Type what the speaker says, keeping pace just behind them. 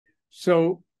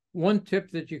So one tip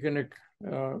that you can,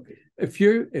 if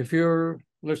you're,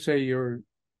 let's say you're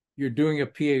doing a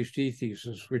PhD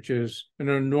thesis, which is an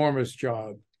enormous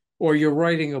job, or you're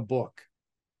writing a book,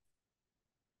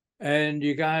 and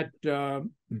you got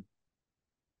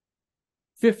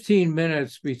 15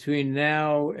 minutes between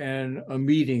now and a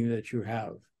meeting that you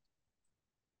have.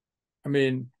 I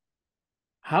mean,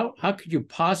 how could you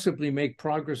possibly make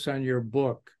progress on your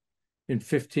book in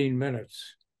 15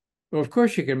 minutes? Well, of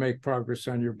course you can make progress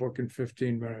on your book in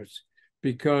 15 minutes,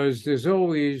 because there's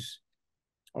always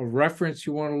a reference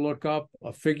you want to look up,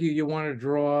 a figure you want to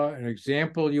draw, an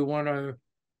example you want to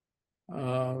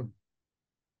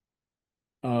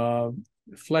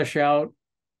flesh out.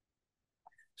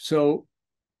 So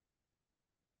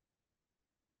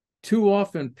too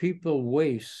often people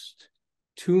waste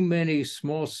too many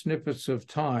small snippets of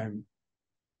time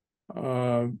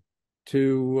because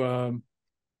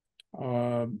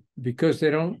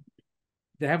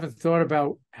they haven't thought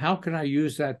about how can I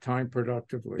use that time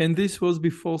productively. And this was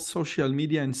before social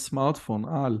media and smartphone,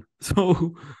 Al.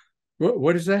 So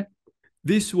what is that?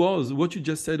 This was what you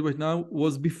just said right now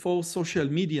was before social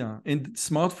media and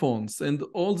smartphones and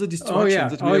all the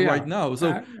distractions that we have right now.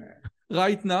 So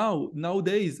right now,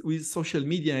 nowadays, with social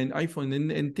media and iPhone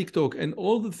and TikTok and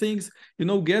all the things,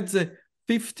 get the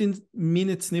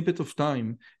 15-minute snippet of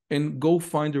time and go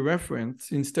find a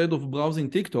reference instead of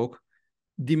browsing TikTok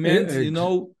demands,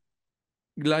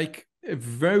 like a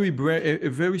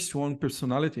very strong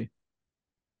personality.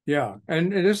 Yeah,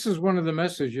 and this is one of the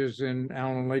messages in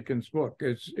Alan Lincoln's book.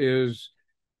 Is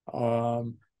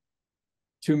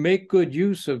to make good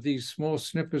use of these small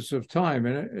snippets of time.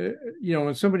 And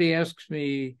when somebody asks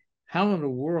me, how in the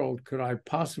world could I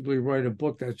possibly write a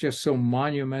book that's just so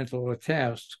monumental a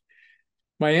task?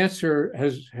 My answer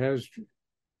has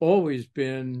always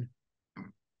been,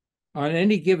 on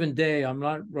any given day, I'm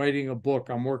not writing a book,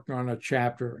 I'm working on a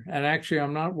chapter. And actually,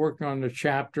 I'm not working on the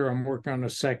chapter, I'm working on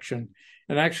a section.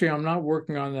 And actually, I'm not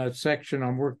working on that section,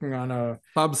 I'm working on a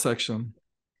subsection.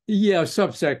 Yeah, a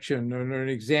subsection or an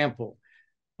example.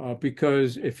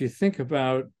 Because if you think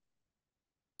about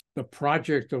the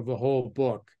project of the whole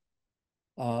book,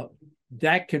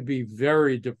 that can be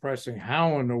very depressing.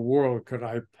 How in the world could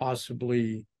I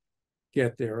possibly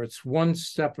get there? It's one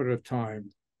step at a time.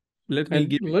 Let me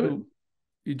give you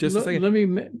just a second. Let me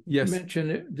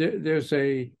mention there's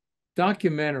a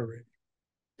documentary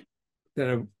that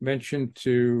I've mentioned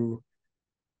to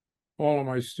all of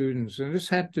my students, and this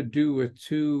had to do with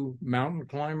two mountain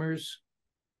climbers.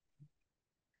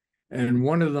 And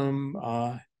one of them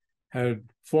had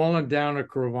fallen down a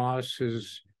crevasse.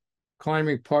 His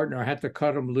climbing partner had to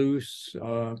cut him loose.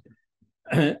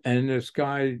 And this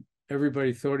guy,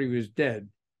 everybody thought he was dead.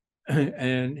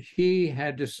 And he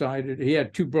had decided, he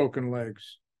had two broken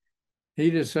legs.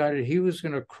 He decided he was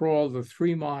going to crawl the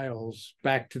 3 miles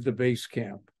back to the base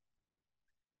camp.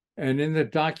 And in the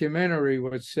documentary,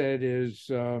 what's said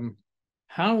is,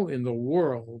 how in the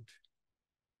world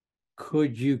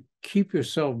could you keep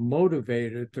yourself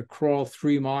motivated to crawl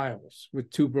 3 miles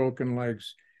with 2 broken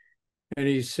legs? And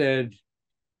he said,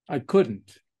 I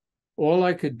couldn't. All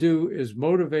I could do is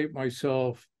motivate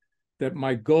myself that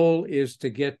my goal is to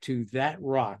get to that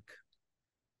rock.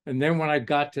 And then when I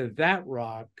got to that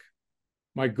rock,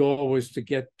 my goal was to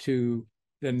get to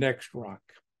the next rock.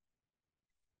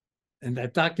 And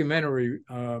that documentary,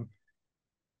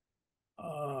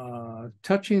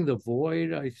 Touching the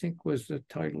Void, I think was the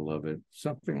title of it,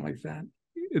 something like that.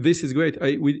 This is great.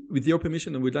 With your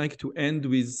permission, I would like to end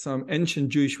with some ancient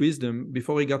Jewish wisdom.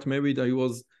 Before I got married, I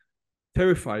was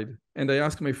terrified. And I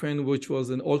asked my friend, which was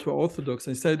an ultra-Orthodox,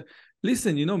 and said,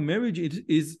 listen, marriage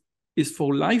is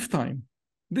for lifetime.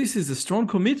 This is a strong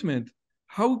commitment.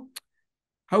 How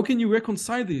can you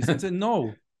reconcile this? And said,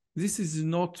 no, this is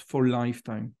not for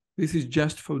lifetime. This is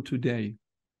just for today.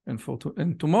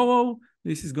 And tomorrow,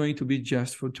 this is going to be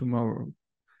just for tomorrow.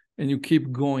 And you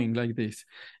keep going like this.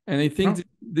 And I think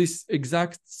this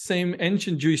exact same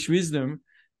ancient Jewish wisdom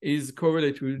is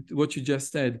correlated with what you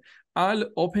just said. Al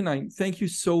Oppenheim, thank you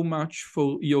so much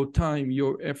for your time,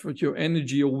 your effort, your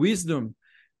energy, your wisdom,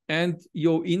 and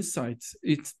your insights.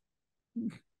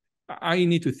 I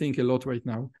need to think a lot right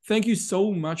now. Thank you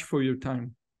so much for your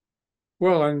time.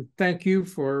 Well, and thank you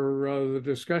for the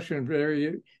discussion.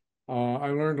 I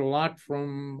learned a lot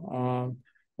from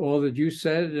all that you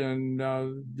said,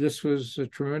 and this was a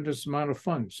tremendous amount of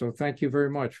fun. So thank you very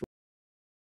much.